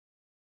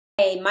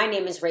Hey, my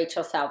name is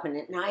Rachel Feldman,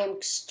 and I am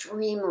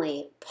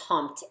extremely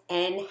pumped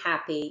and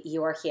happy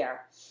you are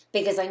here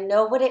because I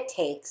know what it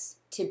takes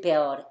to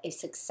build a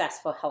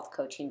successful health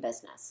coaching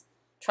business.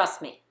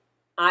 Trust me,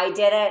 I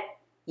did it,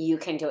 you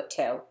can do it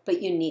too,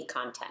 but you need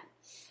content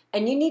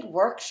and you need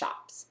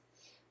workshops,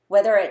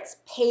 whether it's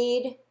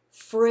paid,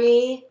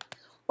 free,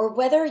 or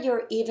whether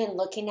you're even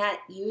looking at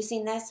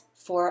using this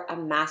for a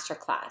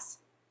masterclass.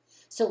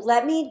 So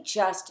let me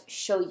just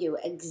show you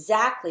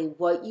exactly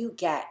what you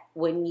get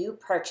when you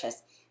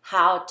purchase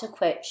How to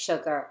Quit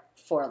Sugar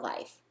for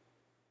Life.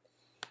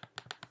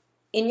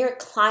 In your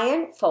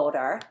client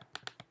folder,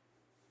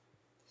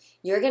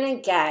 you're going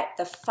to get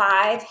the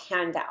 5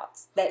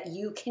 handouts that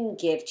you can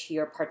give to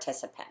your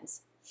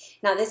participants.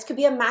 Now, this could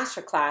be a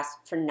masterclass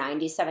for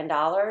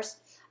 $97,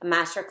 a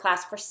masterclass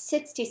for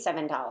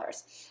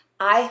 $67.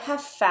 I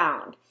have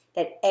found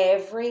that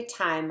every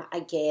time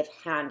I gave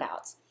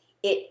handouts,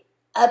 it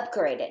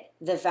upgraded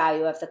the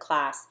value of the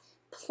class.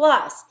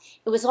 Plus,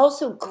 it was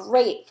also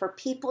great for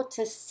people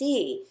to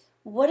see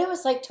what it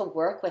was like to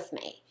work with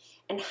me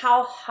and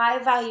how high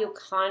value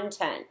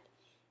content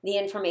the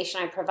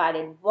information I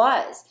provided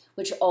was,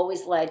 which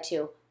always led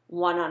to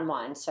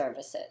one-on-one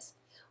services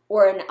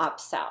or an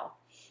upsell.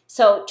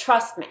 So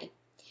trust me,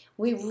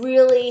 we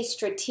really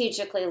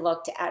strategically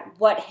looked at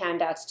what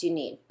handouts do you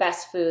need.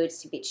 Best foods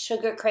to beat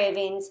sugar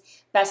cravings,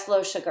 best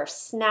low sugar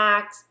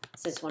snacks.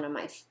 This is one of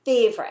my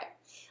favorite.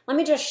 Let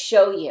me just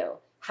show you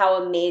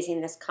how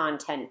amazing this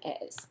content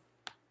is.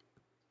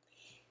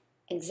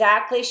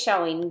 Exactly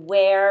showing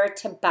where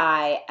to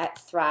buy at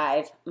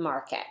Thrive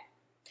Market.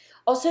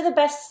 Also the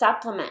best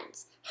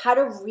supplements, how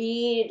to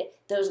read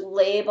those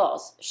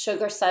labels,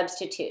 sugar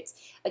substitutes.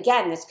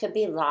 Again, this could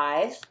be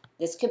live,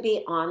 this could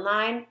be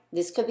online,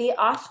 this could be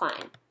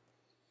offline.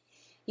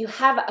 You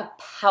have a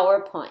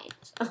PowerPoint,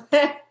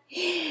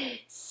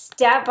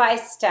 step by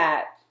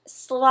step,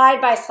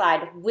 slide by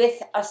slide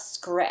with a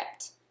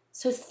script.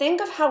 So think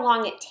of how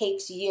long it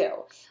takes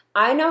you.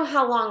 I know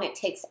how long it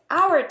takes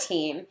our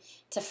team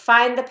to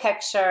find the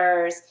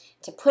pictures,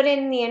 to put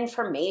in the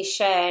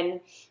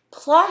information.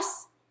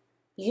 Plus,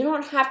 you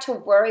don't have to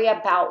worry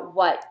about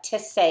what to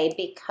say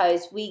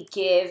because we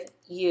give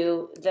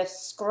you the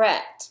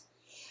script.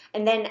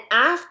 And then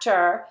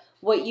after,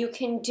 what you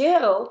can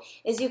do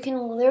is you can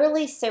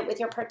literally sit with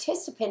your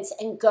participants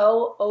and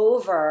go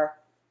over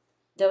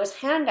those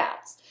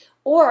handouts.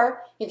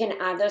 Or you can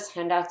add those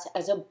handouts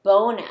as a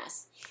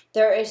bonus.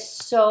 There is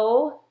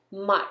so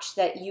much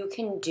that you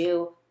can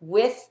do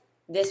with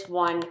this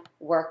one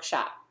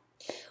workshop.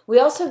 We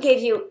also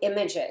gave you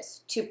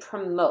images to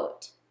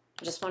promote.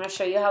 I just want to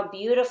show you how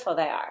beautiful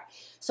they are.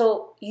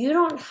 So you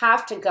don't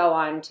have to go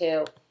on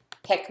to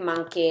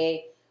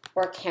PicMonkey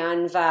or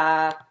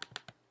Canva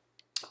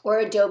or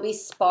Adobe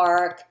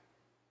Spark.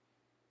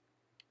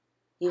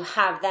 You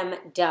have them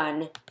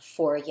done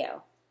for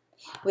you.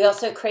 We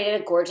also created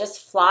a gorgeous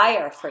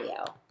flyer for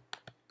you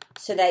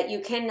so that you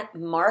can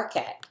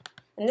market.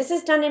 And this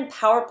is done in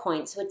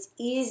PowerPoint, so it's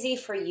easy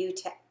for you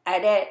to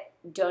edit.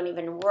 Don't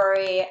even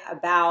worry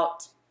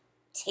about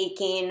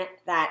taking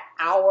that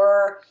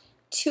hour,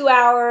 2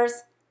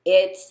 hours.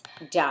 It's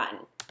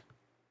done.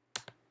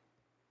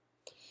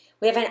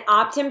 We have an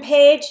opt-in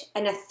page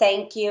and a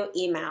thank you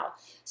email.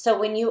 So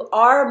when you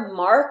are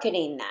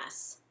marketing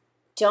this,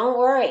 don't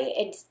worry,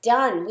 it's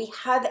done. We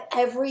have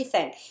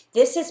everything.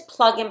 This is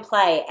plug and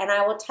play, and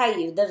I will tell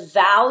you, the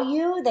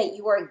value that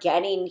you are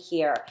getting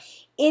here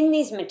in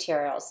these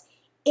materials,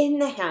 in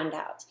the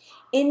handouts,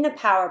 in the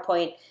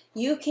PowerPoint,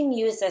 you can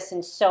use this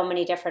in so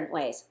many different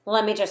ways.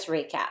 Let me just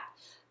recap.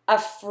 A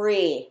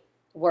free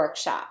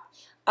workshop,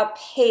 a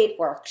paid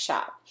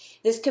workshop.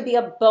 This could be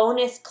a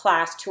bonus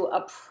class to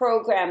a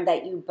program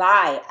that you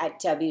buy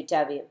at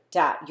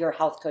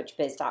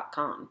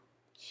www.yourhealthcoachbiz.com.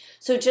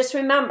 So just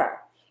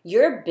remember,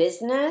 your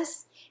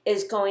business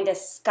is going to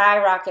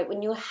skyrocket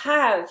when you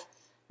have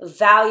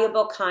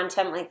valuable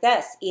content like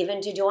this,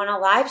 even to do on a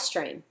live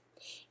stream,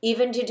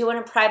 even to do in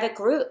a private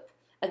group.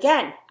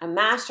 Again, a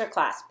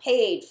masterclass,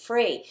 paid,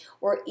 free,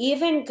 or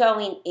even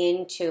going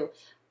into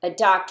a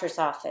doctor's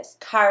office,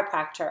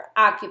 chiropractor,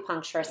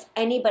 acupuncturist,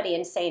 anybody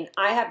and saying,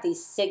 I have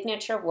these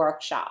signature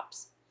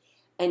workshops,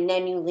 and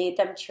then you lead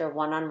them to your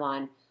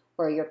one-on-one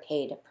or your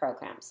paid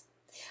programs.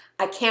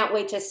 I can't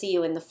wait to see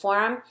you in the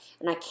forum,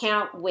 and I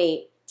can't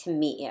wait to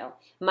meet you.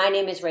 My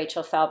name is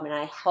Rachel Feldman.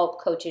 I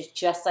help coaches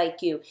just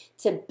like you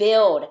to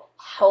build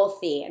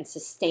healthy and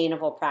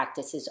sustainable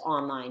practices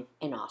online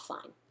and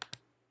offline.